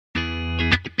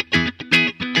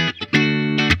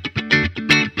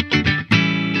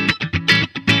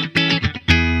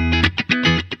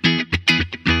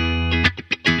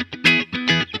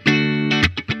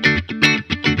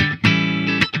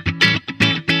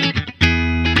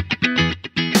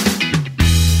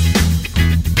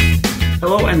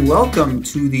and welcome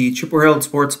to the Chippewa Herald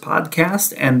Sports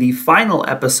Podcast and the final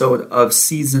episode of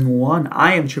Season 1.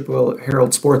 I am Chippewa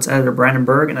Herald Sports Editor Brandon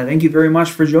Berg, and I thank you very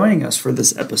much for joining us for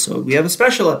this episode. We have a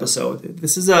special episode.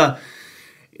 This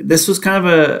was kind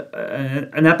of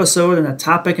an episode and a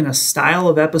topic and a style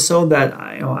of episode that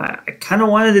I kind of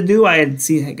wanted to do. I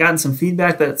had gotten some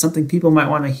feedback that it's something people might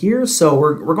want to hear, so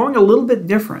we're going a little bit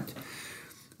different.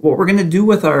 What we're going to do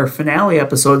with our finale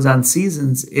episodes on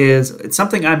seasons is it's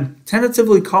something I'm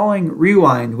tentatively calling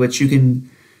Rewind, which you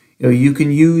can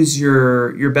use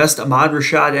your best Ahmad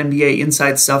Rashad NBA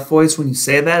inside stuff voice when you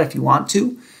say that if you want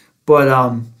to. But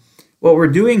what we're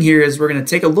doing here is we're going to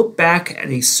take a look back at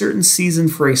a certain season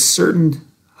for a certain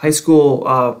high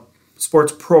school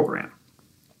sports program.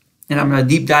 And I'm going to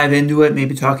deep dive into it,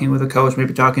 maybe talking with a coach,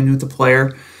 maybe talking with a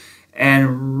player.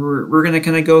 And we're going to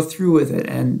kind of go through with it.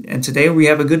 And today we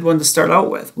have a good one to start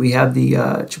out with. We have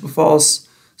the Chippewa Falls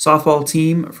softball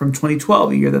team from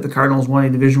 2012, a year that the Cardinals won a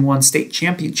Division I state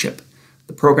championship,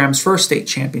 the program's first state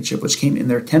championship, which came in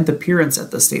their 10th appearance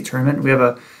at the state tournament. We have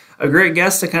a great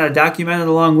guest to kind of document it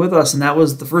along with us, and that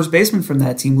was the first baseman from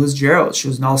that team, Liz Jarrett. She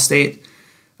was an all-state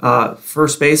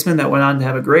first baseman that went on to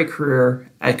have a great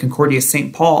career at Concordia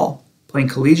St. Paul, playing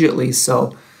collegiately.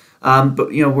 So, but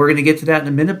we're going to get to that in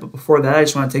a minute. But before that, I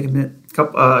just want to take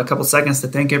a couple seconds to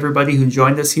thank everybody who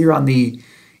joined us here on the,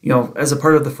 as a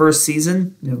part of the first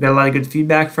season. We've got a lot of good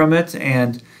feedback from it,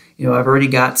 and I've already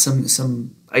got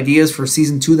some ideas for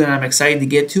season 2 that I'm excited to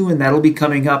get to, and that'll be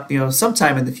coming up,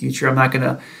 sometime in the future. I'm not going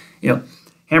to,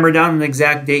 hammer down an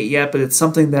exact date yet, but it's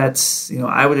something that's,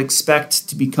 I would expect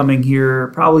to be coming here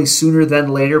probably sooner than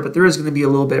later. But there is going to be a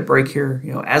little bit of break here,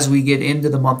 as we get into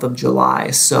the month of July.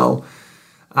 So.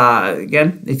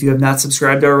 Again, if you have not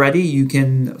subscribed already, you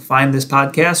can find this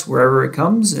podcast wherever it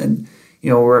comes, and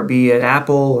where it be at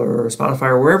Apple or Spotify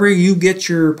or wherever you get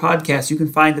your podcast, you can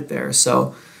find it there.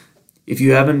 So if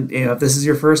you haven't, if this is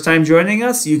your first time joining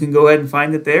us, you can go ahead and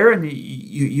find it there, and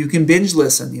you can binge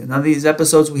listen. None of these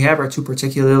episodes we have are too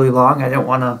particularly long. I don't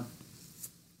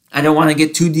want to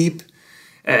get too deep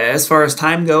as far as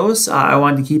time goes. I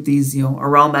wanted to keep these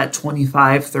around that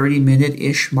 25-30 minute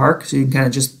ish mark, so you can kind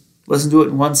of just listen to it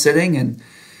in one sitting,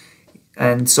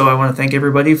 and so I want to thank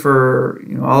everybody for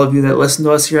all of you that listen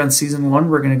to us here on season 1.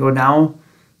 We're going to go now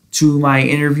to my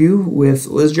interview with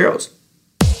Liz Jarrett.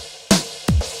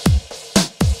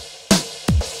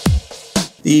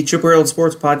 The Chippewa Herald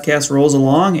Sports Podcast rolls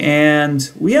along, and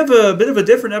we have a bit of a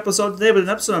different episode today, but an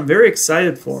episode I'm very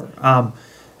excited for.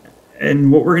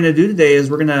 And what we're going to do today is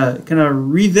we're going to kind of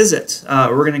revisit.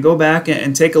 We're going to go back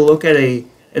and take a look at a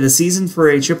season for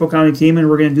a Chippewa County team, and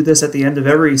we're going to do this at the end of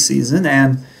every season.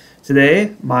 And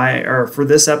today, for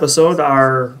this episode,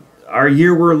 our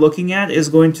year we're looking at is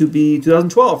going to be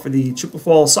 2012 for the Chippewa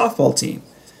Falls softball team,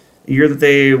 a year that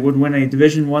they would win a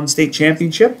Division I state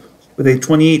championship with a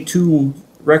 28-2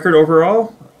 record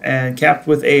overall, and capped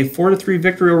with a 4-3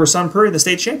 victory over Sun Prairie in the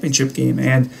state championship game.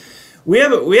 And we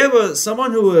have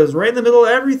someone who is right in the middle of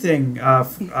everything.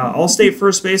 All-state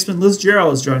first baseman Liz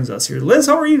Jarrett joins us here. Liz,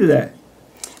 how are you today?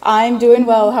 I'm doing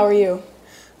well. How are you?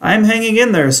 I'm hanging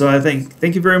in there. So I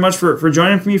thank you very much for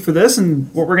joining me for this.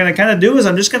 And what we're going to kind of do is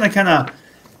I'm just going to kind of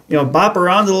bop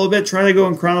around a little bit, try to go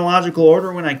in chronological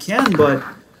order when I can. But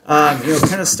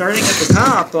kind of starting at the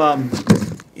top,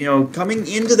 coming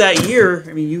into that year.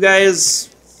 I mean, you guys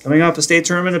coming off a state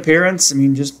tournament appearance. I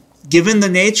mean, just given the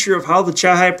nature of how the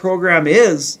Chi-Hi program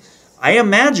is, I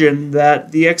imagine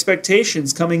that the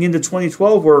expectations coming into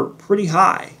 2012 were pretty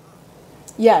high.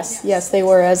 Yes, they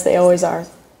were, as they always are.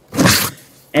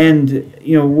 And,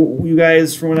 you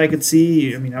guys, from what I could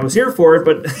see, I mean, I was here for it,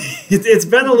 but it's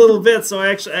been a little bit, so I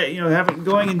actually, having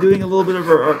going and doing a little bit of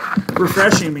a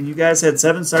refreshing. I mean, you guys had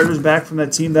 7 starters back from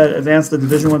that team that advanced the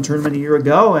Division I tournament a year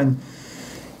ago, and,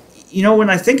 when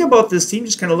I think about this team,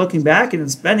 just kind of looking back, and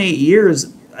it's been 8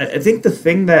 years, I think the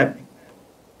thing that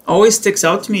always sticks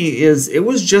out to me is it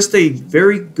was just a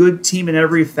very good team in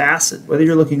every facet, whether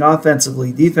you're looking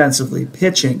offensively, defensively,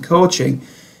 pitching, coaching.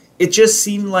 It just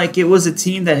seemed like it was a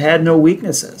team that had no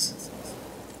weaknesses.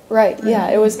 Right,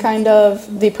 yeah, it was kind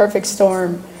of the perfect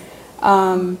storm.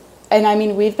 And I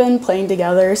mean, we've been playing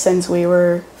together since we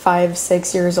were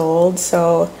 5-6 years old,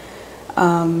 so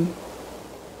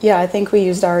I think we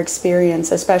used our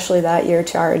experience, especially that year,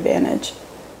 to our advantage.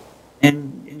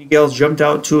 And you gals jumped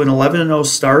out to an 11-0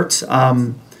 start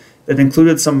that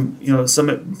included some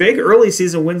big early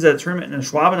season wins at a tournament in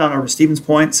Schwabentown over Stevens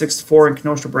Point, 6-4, and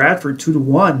Kenosha Bradford,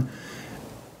 2-1.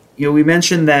 We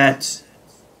mentioned that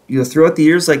throughout the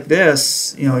years like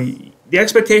this, the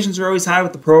expectations are always high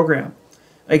with the program.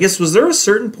 I guess, was there a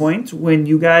certain point when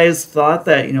you guys thought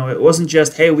that, it wasn't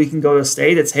just, hey, we can go to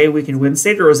state, it's, hey, we can win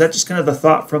state, or was that just kind of the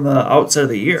thought from the outset of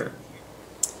the year?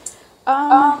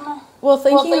 Well,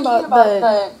 thinking about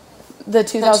the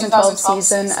 2012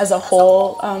 season as a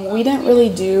whole, we didn't really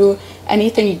do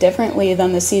anything differently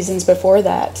than the seasons before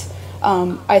that.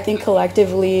 I think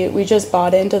collectively we just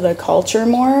bought into the culture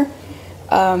more.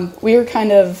 We were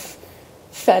kind of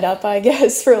fed up, I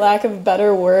guess, for lack of a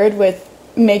better word, with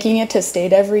making it to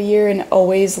state every year and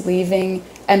always leaving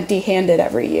empty-handed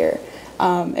every year.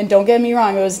 And don't get me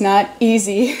wrong, it was not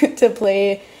easy to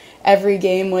play every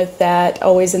game with that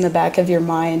always in the back of your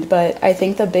mind, but I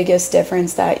think the biggest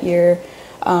difference that year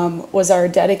was our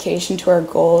dedication to our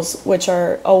goals, which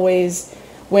are always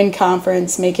win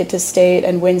conference, make it to state,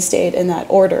 and win state in that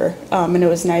order. And it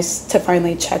was nice to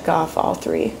finally check off all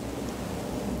three.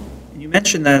 You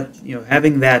mentioned that,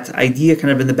 having that idea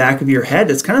kind of in the back of your head,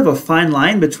 it's kind of a fine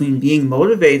line between being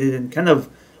motivated and kind of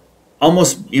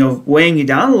almost, weighing you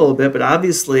down a little bit. But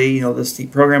obviously, this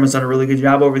program has done a really good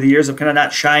job over the years of kind of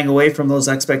not shying away from those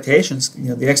expectations.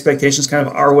 The expectations kind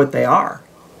of are what they are.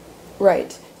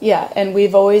 Right. Yeah. And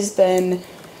we've always been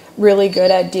really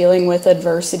good at dealing with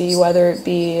adversity, whether it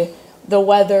be the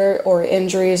weather or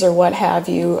injuries or what have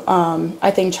you.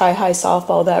 I think Chi-High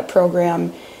softball, that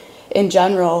program in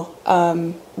general,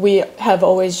 we have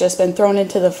always just been thrown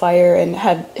into the fire and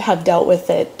have dealt with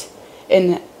it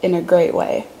in a great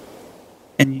way.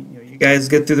 And you guys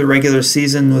get through the regular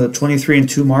season with a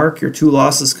 23-2 mark. Your two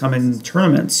losses come in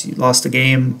tournaments. You lost a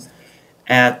game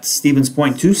at Stevens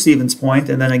Point to Stevens Point,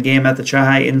 and then a game at the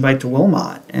Chi-High Invite to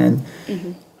Wilmot. And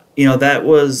that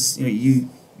was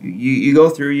you go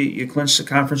through. You clinch the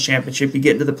conference championship. You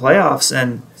get into the playoffs,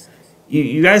 and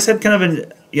you guys had kind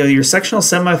of your sectional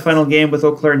semifinal game with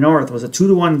Eau Claire North was a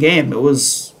 2-1 game. It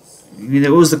was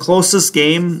the closest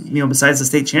game besides the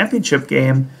state championship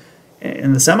game.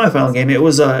 In the semifinal game, it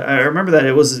was I remember that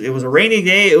it was a rainy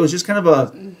day. It was just kind of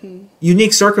a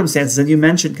unique circumstances, and you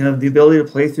mentioned kind of the ability to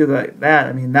play through that.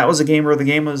 I mean, that was a game where the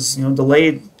game was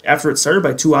delayed after it started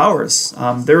by 2 hours.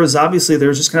 There was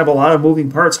just kind of a lot of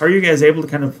moving parts. How are you guys able to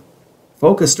kind of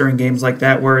focus during games like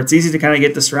that, where it's easy to kind of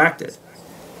get distracted?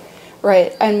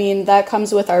 Right. I mean, that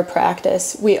comes with our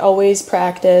practice. We always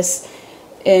practice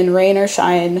in rain or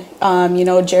shine.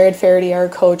 Jared Faraday, our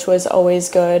coach, was always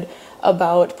good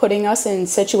about putting us in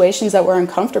situations that were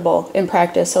uncomfortable in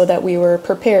practice so that we were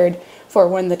prepared for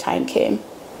when the time came.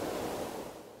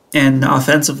 And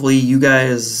offensively, you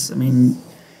guys, I mean,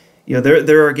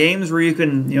 there are games where you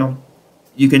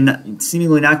can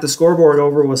seemingly knock the scoreboard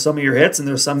over with some of your hits, and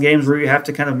there's some games where you have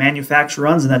to kind of manufacture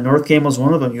runs, and that North game was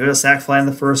one of them. You had a sac fly in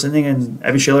the first inning, and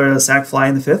Evie Schiller had a sac fly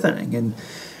in the fifth inning, and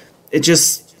it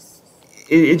just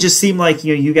seemed like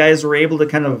you guys were able to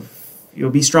kind of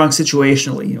be strong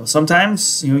situationally.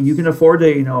 Sometimes you can afford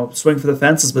to swing for the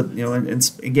fences, but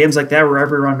in games like that where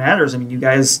every run matters, I mean, you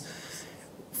guys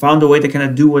found a way to kind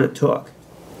of do what it took.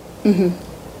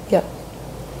 Yep.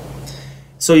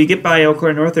 So you get by Eau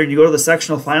Claire North there, and you go to the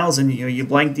sectional finals, and you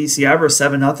blank DC Ever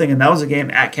 7-0, and that was a game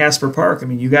at Casper Park. I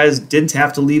mean, you guys didn't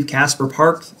have to leave Casper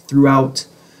Park throughout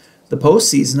the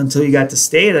postseason until you got to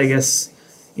state. I guess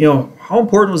how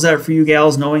important was that for you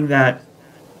gals, knowing that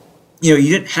you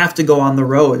didn't have to go on the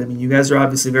road? I mean, you guys are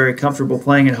obviously very comfortable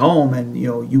playing at home, and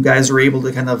you guys were able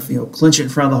to kind of clinch it in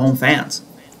front of the home fans.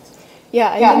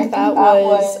 Yeah, I think that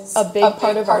was a big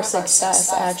part of our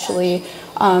success, actually.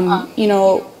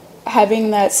 Having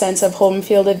that sense of home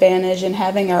field advantage and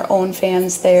having our own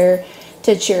fans there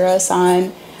to cheer us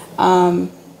on,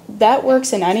 that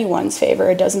works in anyone's favor.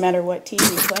 It doesn't matter what team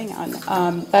you're playing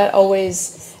on. It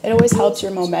always helps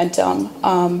your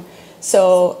momentum.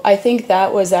 So I think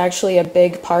that was actually a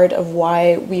big part of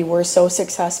why we were so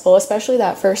successful, especially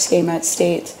that first game at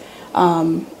state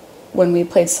when we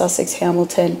played Sussex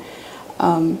Hamilton.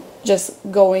 Just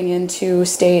going into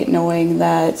state knowing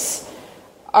that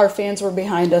our fans were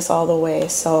behind us all the way.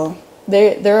 So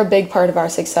they're a big part of our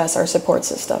success, our support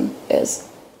system is.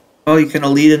 Well, you kind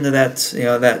of lead into that,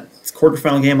 that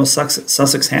quarterfinal game of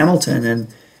Sussex Hamilton, and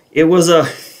it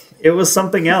was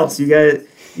something else.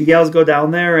 You gals go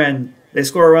down there and they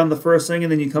score a run the first inning,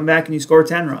 and then you come back and you score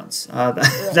 10 runs.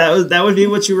 That would be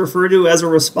what you refer to as a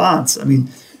response. I mean,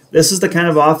 this is the kind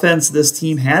of offense this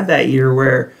team had that year,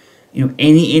 where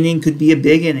any inning could be a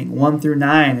big inning, 1 through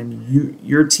 9, and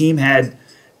your team had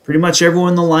pretty much everyone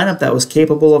in the lineup that was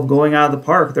capable of going out of the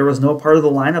park. There was no part of the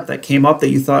lineup that came up that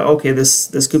you thought, okay,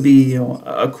 this could be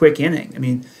a quick inning. I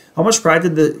mean, how much pride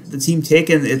did the team take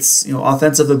in its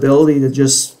offensive ability to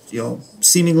just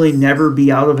seemingly never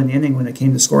be out of an inning when it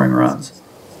came to scoring runs?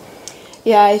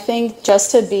 Yeah, I think just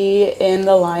to be in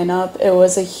the lineup, it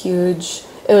was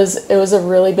it was a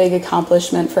really big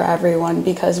accomplishment for everyone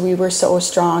because we were so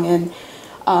strong. And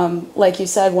like you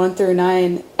said, 1 through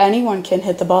 9, anyone can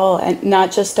hit the ball, and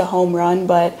not just a home run,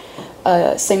 but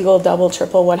a single, double,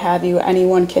 triple, what have you.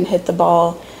 Anyone can hit the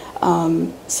ball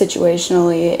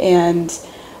situationally. And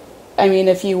I mean,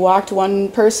 if you walked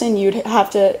one person, you'd have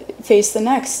to face the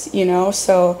next,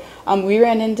 So we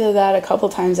ran into that a couple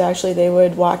times, actually. They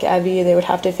would walk Evie, they would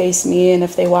have to face me, and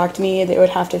if they walked me, they would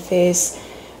have to face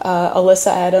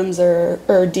Alyssa Adams or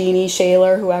Deanie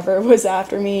Shaler, whoever was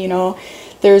after me,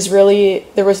 There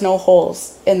was no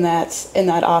holes in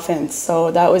that offense, so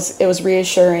it was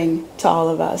reassuring to all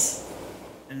of us.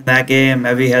 In that game,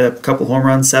 Evie had a couple home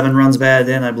runs, 7 runs batted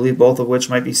in, I believe both of which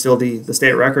might be still the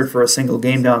state record for a single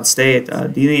game downstate.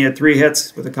 Deanie had 3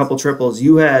 hits with a couple triples.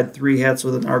 You had 3 hits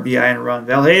with an RBI and a run.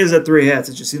 Val Hayes had 3 hits.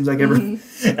 It just seems like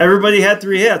everybody had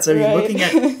 3 hits. I mean, right. Looking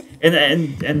at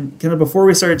and kind of before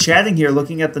we started chatting here,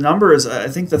 looking at the numbers, I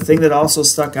think the thing that also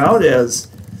stuck out is,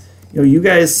 you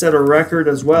guys set a record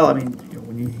as well. I mean,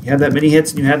 when you have that many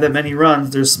hits and you have that many runs,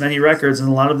 there's many records, and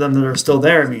a lot of them that are still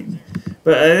there. I mean,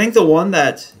 but I think the one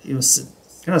that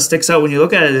kind of sticks out when you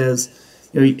look at it is,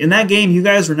 in that game you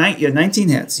guys you had 19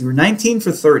 hits. You were 19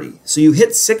 for 30, so you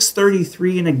hit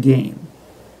 633 in a game,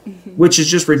 which is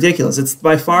just ridiculous. It's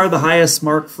by far the highest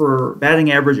mark for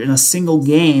batting average in a single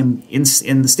game in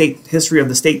the state history of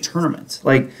the state tournament.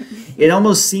 Like, it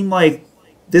almost seemed like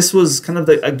this was kind of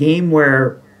a game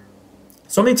where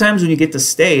so many times when you get to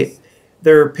state,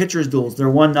 there are pitchers duels. They're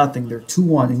 1-0, they're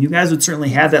 2-1, and you guys would certainly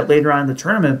have that later on in the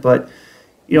tournament. But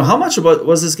how much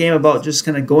was this game about just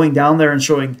kind of going down there and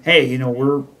showing, hey,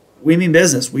 we mean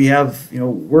business. We have,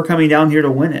 we're coming down here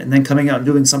to win it, and then coming out and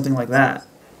doing something like that.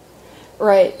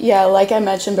 Right. Yeah. Like I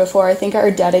mentioned before, I think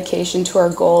our dedication to our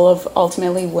goal of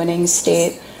ultimately winning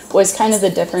state was kind of the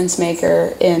difference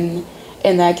maker in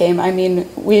that game. I mean,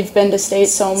 we've been to state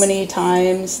so many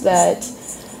times that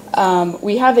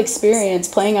we have experience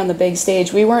playing on the big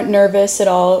stage. We weren't nervous at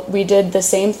all. We did the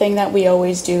same thing that we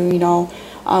always do.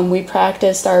 We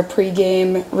practiced our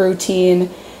pregame routine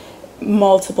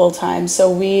multiple times,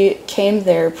 so we came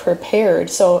there prepared.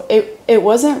 So it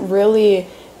wasn't really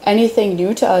anything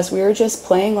new to us. We were just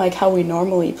playing like how we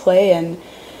normally play, and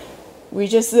we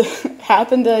just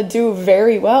happened to do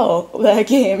very well that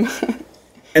game.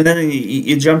 And then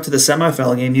you jump to the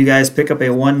semifinal game. You guys pick up a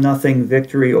 1-0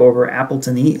 victory over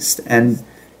Appleton East. And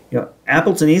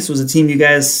Appleton East was a team you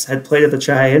guys had played at the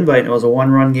Chi Invite, and it was a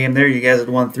 1-run game there. You guys had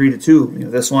won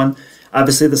 3-2. This one,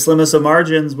 obviously the slimmest of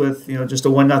margins with just a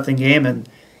 1-0 game. And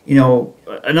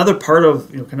another part of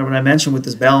kind of what I mentioned with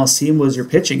this balanced team was your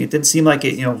pitching. It didn't seem like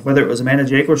it. Whether it was Amanda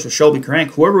Jacobs or Shelby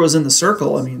Crank, whoever was in the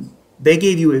circle, I mean, they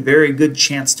gave you a very good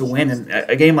chance to win. And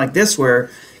a game like this where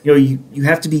you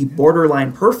have to be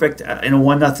borderline perfect in a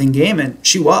 1-0 game, and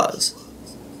she was.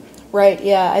 Right,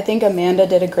 yeah. I think Amanda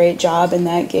did a great job in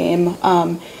that game.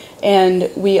 And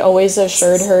we always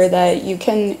assured her that you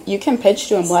can pitch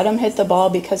to him, let him hit the ball,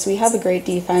 because we have a great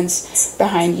defense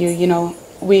behind you.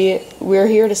 We're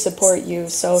here to support you.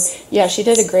 So yeah, she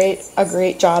did a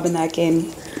great job in that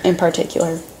game in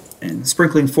particular. And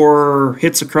sprinkling 4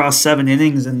 hits across 7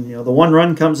 innings, and the 1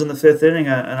 run comes in the 5th inning,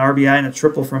 an RBI and a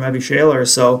triple from Evie Shaler.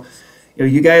 So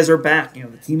you guys are back.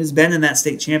 The team has been in that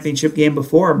state championship game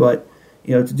before, but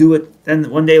to do it then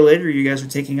one day later, you guys are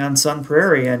taking on Sun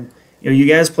Prairie, and you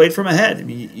guys played from ahead. I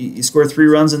mean, you scored 3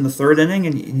 runs in the 3rd inning,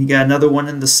 and you got another one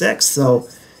in the 6th. So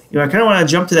I kind of want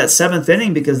to jump to that 7th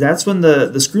inning, because that's when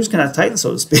the screws kind of tighten,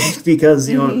 so to speak, because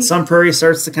Sun Prairie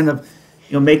starts to kind of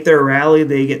make their rally.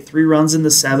 They get 3 runs in the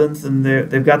 7th, and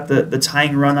they've got the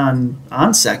tying run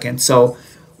on second. So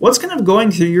what's kind of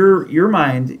going through your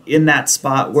mind in that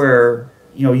spot where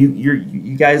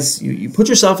you guys put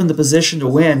yourself in the position to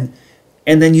win,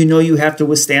 and then you have to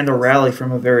withstand a rally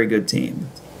from a very good team?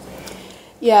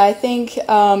 Yeah, I think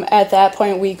at that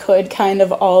point we could kind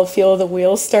of all feel the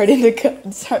wheels starting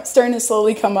to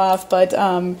slowly come off, but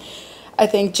I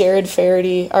think Jared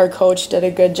Faraday, our coach, did a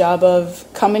good job of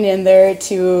coming in there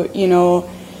to,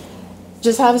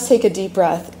 just have us take a deep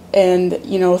breath and,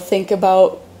 think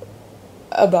about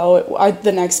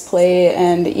the next play.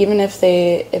 And even if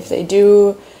they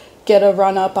do get a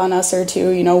run up on us or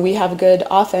 2, we have a good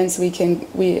offense.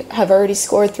 We have already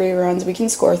scored 3 runs. We can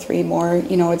score 3 more.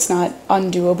 It's not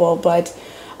undoable. But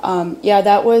I'll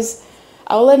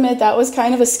admit that was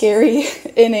kind of a scary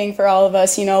inning for all of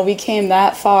us. We came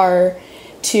that far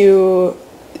to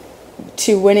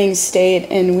winning state,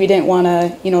 and we didn't want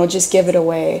to, just give it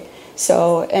away.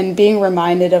 So, and being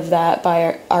reminded of that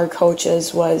by our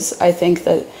coaches was, I think,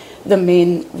 the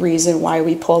main reason why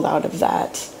we pulled out of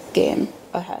that game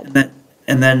ahead.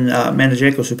 And then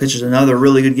Manijakos, who pitches another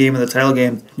really good game in the title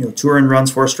game, 2 earned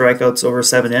runs, 4 strikeouts over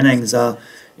 7 innings.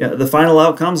 The final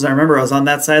outcomes, I remember I was on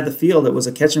that side of the field. It was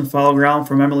a catch and foul ground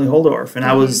from Emily Holdorf, and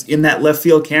I was in that left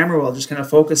field camera while just kind of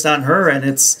focused on her. And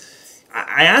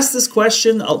I ask this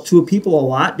question to people a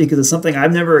lot because it's something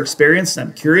I've never experienced.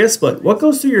 I'm curious, but what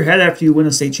goes through your head after you win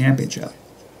a state championship?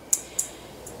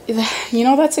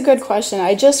 That's a good question.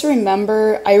 I just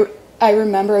remember, I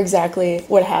remember exactly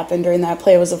what happened during that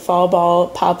play. It was a foul ball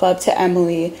pop up to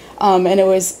Emily, and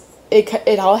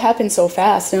it all happened so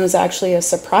fast, and it was actually a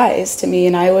surprise to me.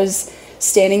 And I was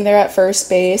standing there at first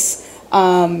base,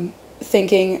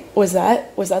 thinking, was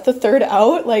that the third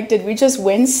out? Like, did we just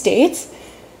win state?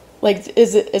 Like,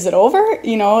 is it over?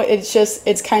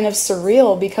 It's kind of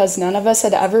surreal because none of us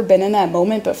had ever been in that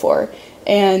moment before,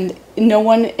 and no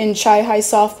one in Chi-High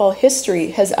softball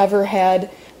history has ever had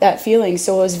that feeling.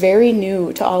 So it was very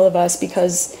new to all of us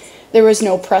because there was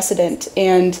no precedent.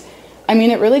 And I mean,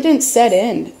 it really didn't set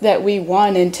in that we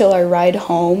won until our ride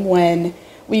home when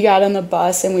we got on the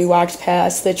bus and we walked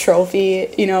past the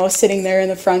trophy, sitting there in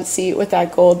the front seat with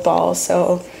that gold ball.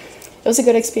 So it was a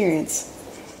good experience.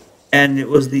 And it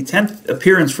was the 10th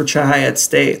appearance for Chi-High at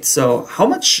state. So how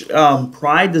much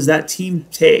pride does that team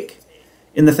take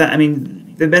in the fact? I mean,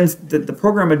 the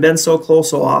program had been so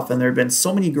close so often. There have been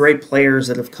so many great players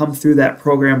that have come through that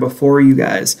program before you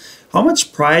guys. How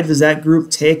much pride does that group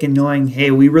take in knowing,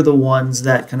 hey, we were the ones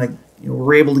that kind of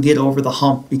were able to get over the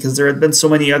hump because there had been so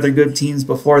many other good teams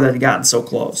before that had gotten so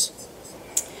close?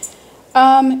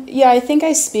 I think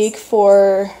I speak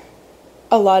for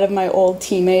a lot of my old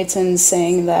teammates in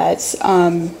saying that,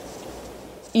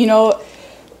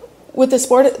 with the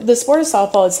sport of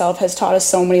softball itself has taught us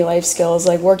so many life skills,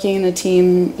 like working in a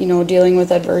team, dealing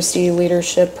with adversity,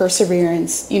 leadership,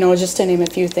 perseverance, just to name a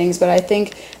few things. But I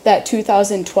think that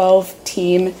 2012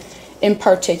 team in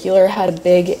particular had a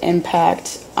big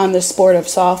impact on the sport of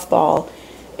softball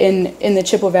in the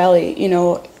Chippewa Valley.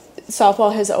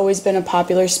 Softball has always been a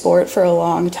popular sport for a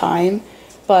long time.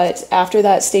 But after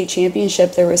that state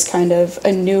championship, there was kind of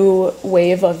a new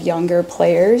wave of younger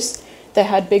players that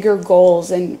had bigger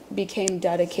goals and became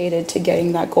dedicated to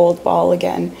getting that gold ball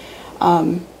again.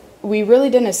 We really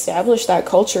didn't establish that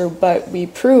culture, but we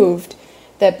proved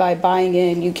that by buying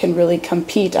in, you can really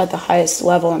compete at the highest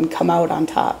level and come out on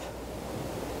top.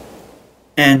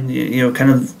 And the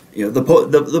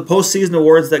postseason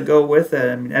awards that go with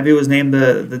it. I mean, Evie was named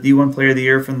the D1 Player of the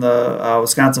Year from the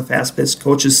Wisconsin Fast Pitch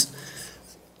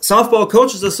Softball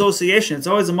Coaches Association. It's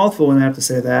always a mouthful when I have to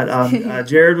say that.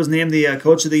 Jared was named the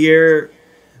Coach of the Year.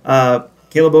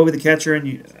 Caleb Bovey, the catcher,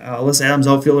 and Alyssa Adams,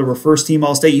 outfielder, were first team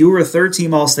All-State. You were a third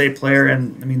team All-State player,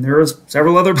 and I mean there was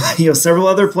several other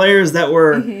players that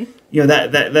were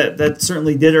that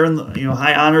certainly did earn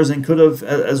high honors and could have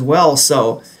as well.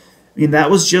 So I mean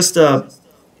that was just a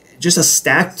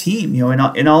stacked team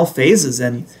in all phases.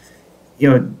 And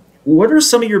what are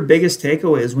some of your biggest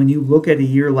takeaways when you look at a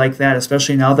year like that,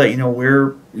 especially now that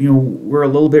we're a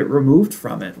little bit removed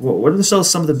from it? What are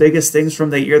some of the biggest things from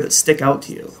that year that stick out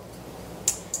to you?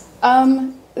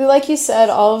 Like you said,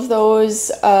 all of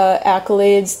those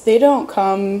accolades, they don't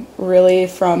come really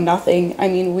from nothing. I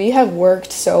mean, we have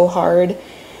worked so hard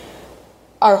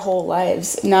our whole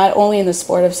lives, not only in the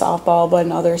sport of softball, but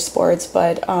in other sports.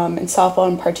 But in softball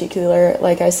in particular,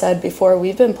 like I said before,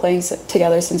 we've been playing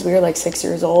together since we were like 6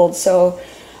 years old. So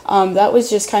that was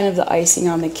just kind of the icing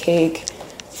on the cake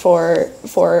for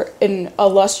an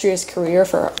illustrious career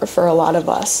for a lot of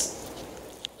us.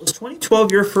 Was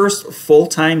 2012 your first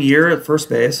full-time year at first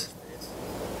base?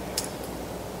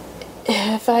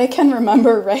 If I can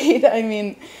remember right, I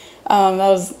mean, that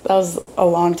was a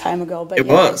long time ago. But it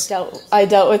was. I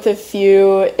dealt with a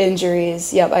few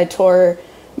injuries. Yep, I tore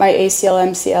my ACL,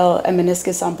 MCL, and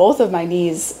meniscus on both of my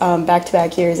knees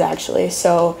back-to-back years, actually.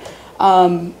 So,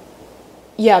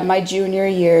 my junior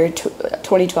year,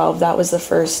 2012, that was the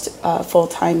first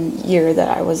full-time year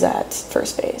that I was at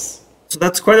first base. So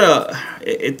that's quite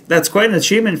an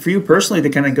achievement for you personally to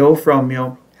kind of go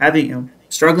from having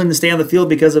struggling to stay on the field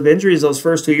because of injuries those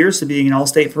first 2 years to being an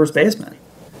all-state first baseman.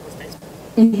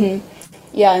 Mm-hmm.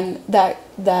 Yeah, and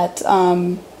that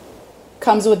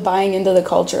comes with buying into the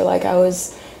culture. Like I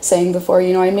was saying before,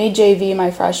 I made JV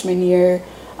my freshman year,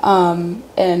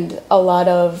 and a lot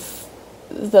of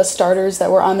the starters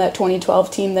that were on that 2012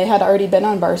 team, they had already been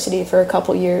on varsity for a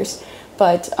couple years.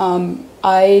 But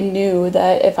I knew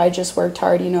that if I just worked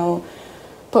hard,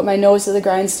 put my nose to the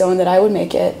grindstone, that I would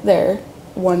make it there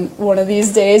one of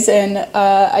these days. And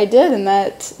I did. And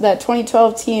that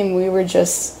 2012 team, we were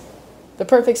just the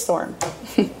perfect storm.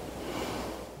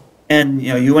 And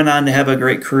you went on to have a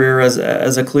great career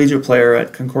as a collegiate player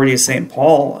at Concordia St.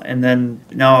 Paul, and then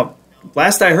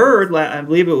last I heard, I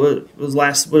believe it would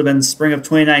have been spring of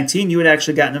 2019. You had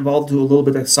actually gotten involved to a little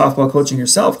bit of softball coaching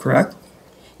yourself, correct?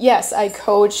 Yes, I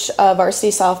coach varsity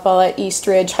softball at East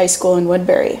Ridge High School in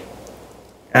Woodbury.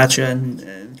 Gotcha. And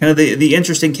kind of the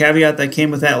interesting caveat that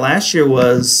came with that last year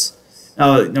was,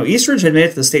 East Ridge had made it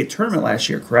to the state tournament last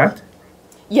year, correct?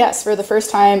 Yes, for the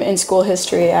first time in school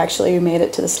history, actually, we made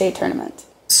it to the state tournament.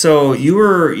 So you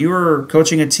were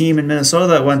coaching a team in Minnesota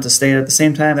that went to state at the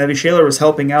same time. Abby Shaler was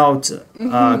helping out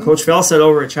Coach Felstead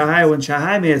over at Chi when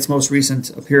Chi made its most recent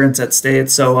appearance at state.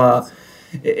 So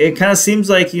it kind of seems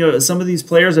like some of these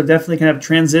players are definitely kind of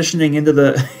transitioning into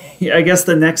the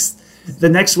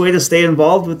next way to stay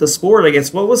involved with the sport. I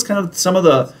guess what was kind of some of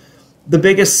the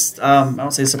biggest I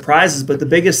don't say surprises, but the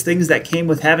biggest things that came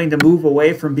with having to move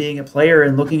away from being a player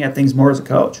and looking at things more as a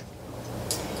coach?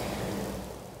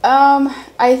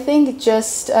 I think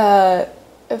just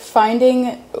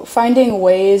finding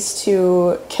ways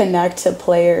to connect to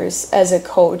players as a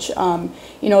coach.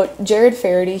 Jared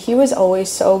Faraday, he was always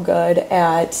so good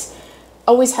at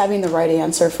always having the right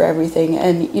answer for everything,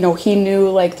 and he knew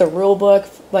like the rule book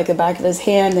like the back of his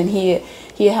hand, and he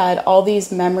had all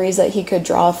these memories that he could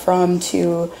draw from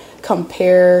to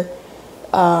compare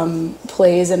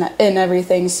plays and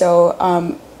everything.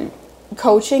 So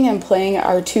coaching and playing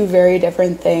are two very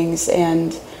different things,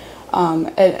 and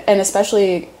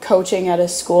especially coaching at a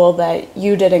school that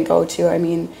you didn't go to. I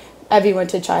mean, Evie went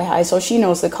to Chi High, so she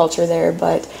knows the culture there,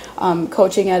 but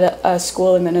coaching at a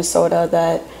school in Minnesota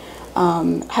that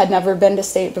had never been to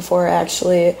state before,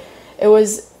 actually, it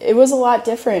was a lot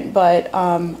different, but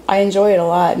I enjoyed it a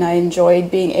lot, and I enjoyed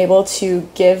being able to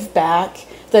give back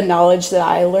the knowledge that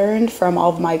I learned from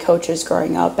all of my coaches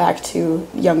growing up back to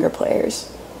younger players.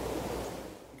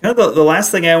 Kind of the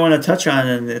last thing I want to touch on,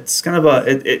 and it's kind of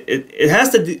it has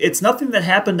to do. It's nothing that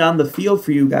happened on the field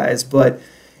for you guys, but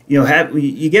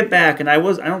you get back, and I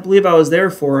don't believe I was there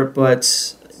for it,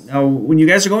 but when you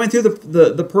guys are going through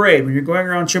the parade, when you're going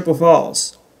around Chippewa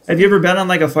Falls, have you ever been on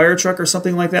like a fire truck or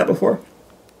something like that before?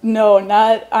 No,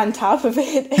 not on top of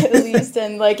it, at least,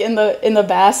 and like in the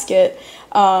basket.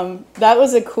 That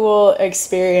was a cool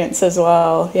experience as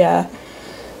well. Yeah.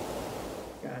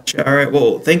 Gotcha. All right.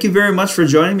 Well, thank you very much for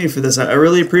joining me for this. I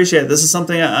really appreciate it. This is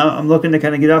something I'm looking to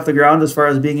kind of get off the ground as far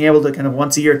as being able to kind of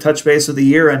once a year touch base with the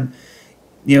year and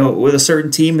with a certain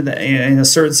team in a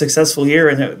certain successful year.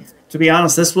 And to be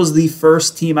honest, this was the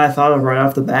first team I thought of right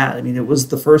off the bat. I mean, it was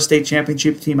the first state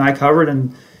championship team I covered,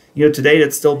 and to date,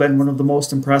 it's still been one of the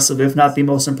most impressive, if not the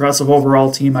most impressive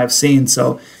overall team I've seen.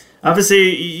 So,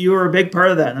 obviously, you were a big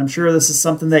part of that, and I'm sure this is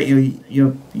something that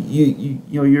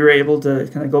you're able to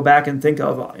kind of go back and think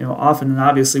of, often and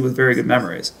obviously with very good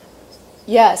memories.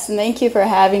 Yes, and thank you for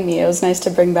having me. It was nice to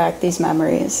bring back these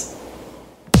memories.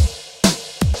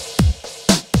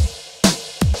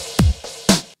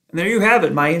 And there you have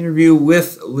it, my interview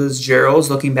with Liz Gerald,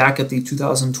 looking back at the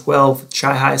 2012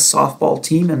 Chi High softball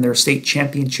team and their state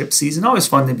championship season. Always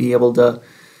fun to be able to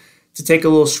take a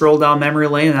little stroll down memory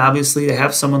lane, and obviously to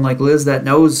have someone like Liz that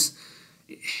knows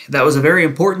that was a very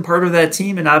important part of that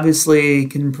team and obviously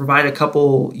can provide a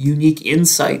couple unique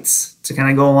insights to kind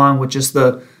of go along with just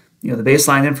the the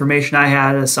baseline information I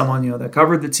had as someone that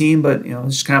covered the team, but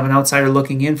just kind of an outsider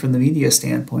looking in from the media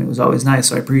standpoint. It was always nice.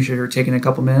 So I appreciate her taking a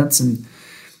couple minutes and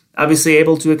obviously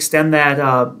able to extend that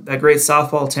great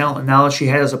softball talent and knowledge she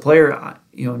had as a player,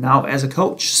 now as a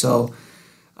coach. So,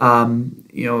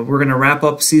 we're going to wrap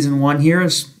up season 1 here.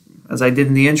 As I did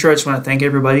in the intro, I just want to thank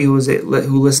everybody who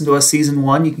listened to us season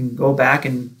 1. You can go back,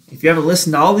 and if you haven't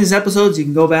listened to all these episodes, you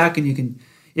can go back and you can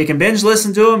binge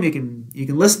listen to them. You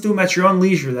can listen to them at your own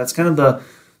leisure. That's kind of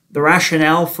the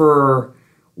rationale for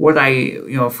what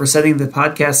for setting the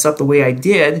podcast up the way I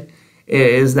did.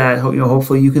 Is that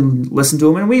hopefully you can listen to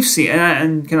them, and we've seen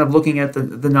and kind of looking at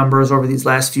the numbers over these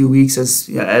last few weeks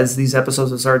as these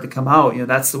episodes have started to come out.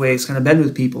 That's the way it's kind of been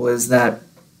with people, is that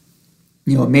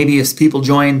maybe as people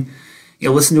join,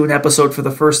 listen to an episode for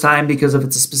the first time because of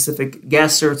it's a specific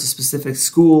guest or it's a specific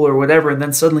school or whatever, and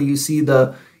then suddenly you see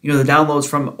the downloads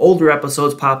from older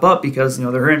episodes pop up because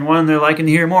they're hearing one and they're liking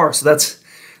to hear more. So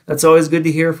that's always good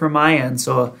to hear from my end.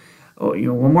 So.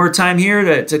 One more time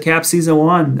here to cap season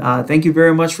 1. Thank you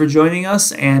very much for joining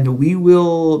us, and we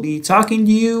will be talking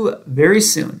to you very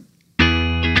soon.